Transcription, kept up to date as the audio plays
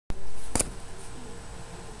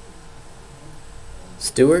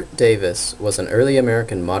Stuart Davis was an early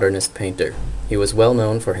American modernist painter. He was well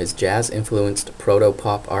known for his jazz-influenced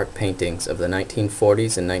proto-pop art paintings of the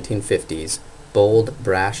 1940s and 1950s, bold,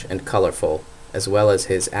 brash, and colorful, as well as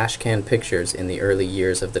his ashcan pictures in the early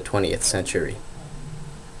years of the 20th century.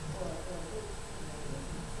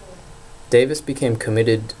 Davis became a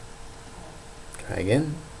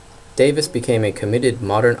committed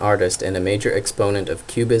modern artist and a major exponent of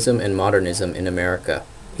Cubism and modernism in America.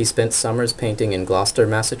 He spent summers painting in Gloucester,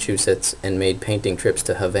 Massachusetts, and made painting trips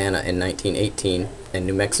to Havana in 1918 and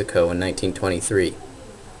New Mexico in 1923.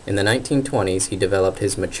 In the 1920s, he developed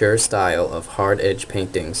his mature style of hard-edge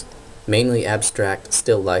paintings, mainly abstract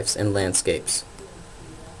still lifes and landscapes.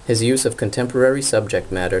 His use of contemporary subject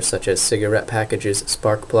matter such as cigarette packages,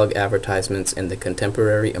 spark plug advertisements, and the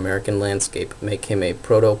contemporary American landscape make him a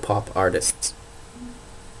proto-pop artist.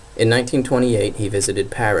 In 1928, he visited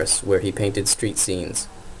Paris, where he painted street scenes.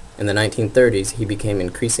 In the 1930s, he became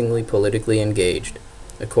increasingly politically engaged.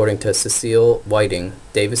 According to Cecile Whiting,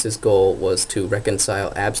 Davis's goal was to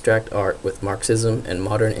reconcile abstract art with Marxism and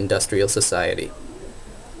modern industrial society.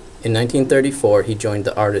 In 1934, he joined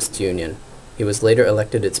the Artists' Union. He was later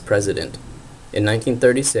elected its president. In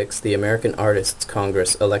 1936, the American Artists'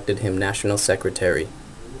 Congress elected him national secretary.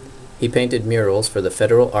 He painted murals for the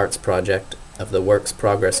Federal Arts Project of the Works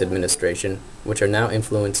Progress Administration, which are now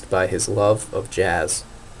influenced by his love of jazz.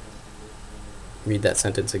 Read that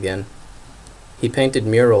sentence again. He painted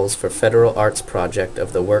murals for Federal Arts Project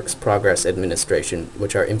of the Works Progress Administration,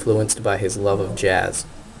 which are influenced by his love of jazz.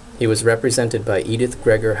 He was represented by Edith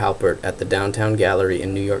Gregor Halpert at the Downtown Gallery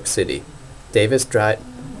in New York City. Davis died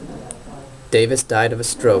of a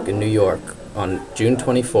stroke in New York on June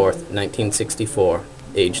 24, 1964,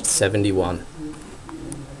 aged 71.